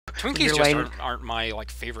Twinkies just aren't my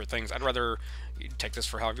like favorite things. I'd rather you take this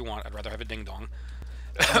for however you want. I'd rather have a ding dong.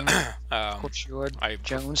 Of course you would,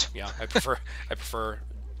 Jones. Yeah, I prefer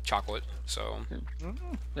chocolate. So.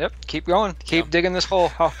 Yep. Keep going. Keep digging this hole.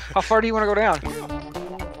 How far do you want to go down?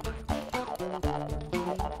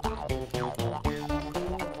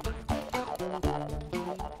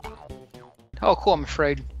 Oh, cool. I'm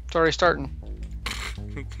afraid it's already starting.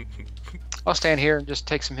 I'll stand here and just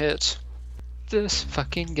take some hits. This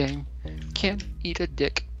fucking game can eat a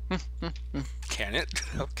dick. Can it?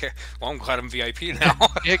 Okay. Well, I'm glad I'm VIP now.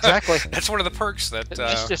 Exactly. That's one of the perks that.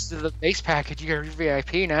 It's just the base package. You're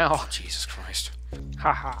VIP now. Jesus Christ.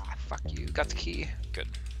 Haha. Fuck you. Got the key. Good.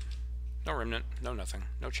 No remnant. No nothing.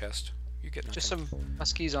 No chest. You get nothing. Just some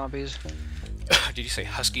husky zombies. Did you say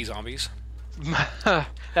husky zombies?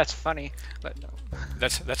 That's funny, but no.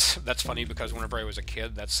 That's funny because whenever I was a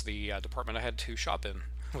kid, that's the department I had to shop in.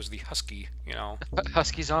 Was the husky, you know?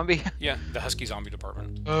 Husky zombie? Yeah, the husky zombie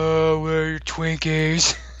department. Oh, where are your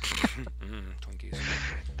Twinkies? Twinkies.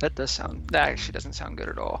 That actually doesn't sound good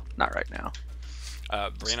at all. Not right now.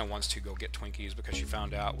 Brianna wants to go get Twinkies because she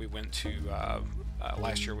found out we went to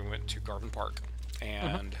last year we went to Garvin Park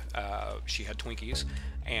and she had Twinkies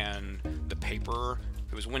and the paper.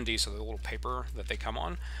 It was windy, so the little paper that they come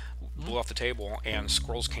on blew off the table, and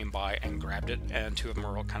squirrels came by and grabbed it, and two of them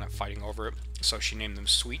were all kind of fighting over it. So she named them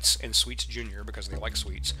Sweets and Sweets Junior because they like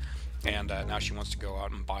sweets. And now she wants to go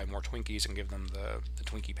out and buy more Twinkies and give them the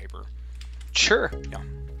Twinkie paper. Sure. Yeah.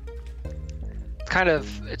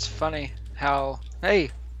 It's funny how,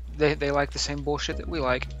 hey, they like the same bullshit that we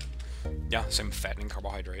like. Yeah, same fattening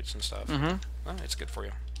carbohydrates and stuff. Well, it's good for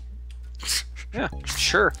you. Yeah,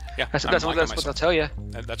 sure. Yeah, that's what they'll tell you.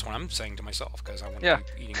 That's what I'm saying to myself because I want to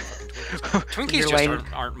be eating fucking Twinkies. Twinkies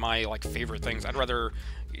just aren't my like favorite things. I'd rather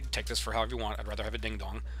take this for however you want. I'd rather have a ding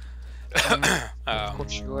dong. Of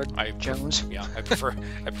course you would, Jones. Yeah, I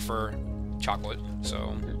prefer chocolate.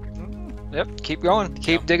 So. Yep. Keep going.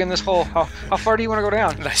 Keep digging this hole. How far do you want to go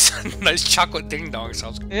down? Nice chocolate ding dong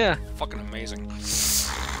sounds. Fucking amazing.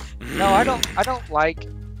 No, I don't like.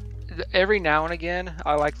 Every now and again,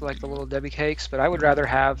 I like the little Debbie cakes, but I would rather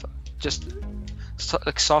have just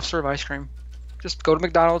like soft serve ice cream. Just go to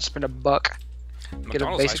McDonald's, spend $1, get a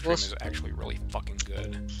McDonald's basic ice cream is actually really fucking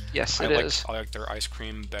good. Yes, it is. I like their ice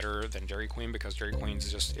cream better than Dairy Queen because Dairy Queen's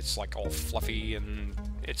just it's like all fluffy and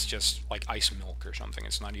it's just like ice milk or something.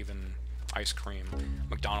 It's not even ice cream.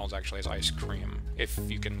 McDonald's actually has ice cream if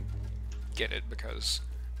you can get it because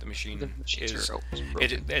the machine is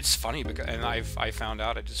it's funny because I found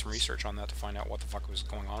out I did some research on that to find out what the fuck was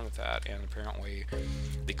going on with that, and apparently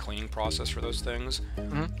the cleaning process for those things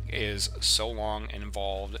is so long and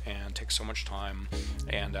involved and takes so much time,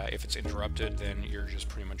 and if it's interrupted then you're just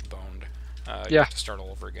pretty much boned. You have to start all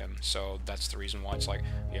over again. So that's the reason why it's like,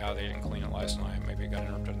 yeah, they didn't clean it last night, maybe it got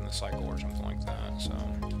interrupted in the cycle or something like that. So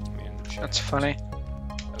I mean, that's funny.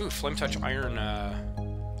 Ooh, Flame Touch Iron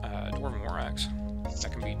Dwarven War Axe.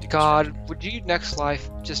 That can be God, would you next life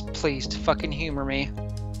just please to fucking humor me?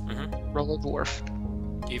 Roll a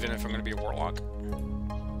dwarf. Even if I'm going to be a warlock?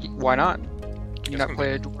 Why not? Can you not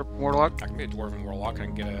play a dwarf warlock? I can be a dwarven warlock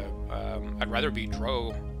and get a... I'd rather be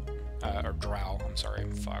or drow. I'm sorry.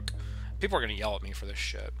 Fuck. People are going to yell at me for this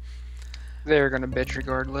shit. They're going to bitch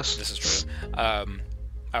regardless. This is true. I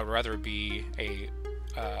would rather be a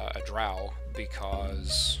drow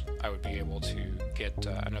because I would be able to get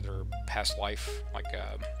another past life, like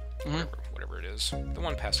whatever it is. The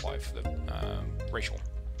one past life, the racial.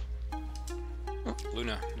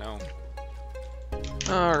 Luna, no.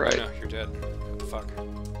 Alright. Luna, you're dead. What the fuck?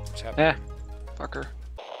 What's happening? Fucker.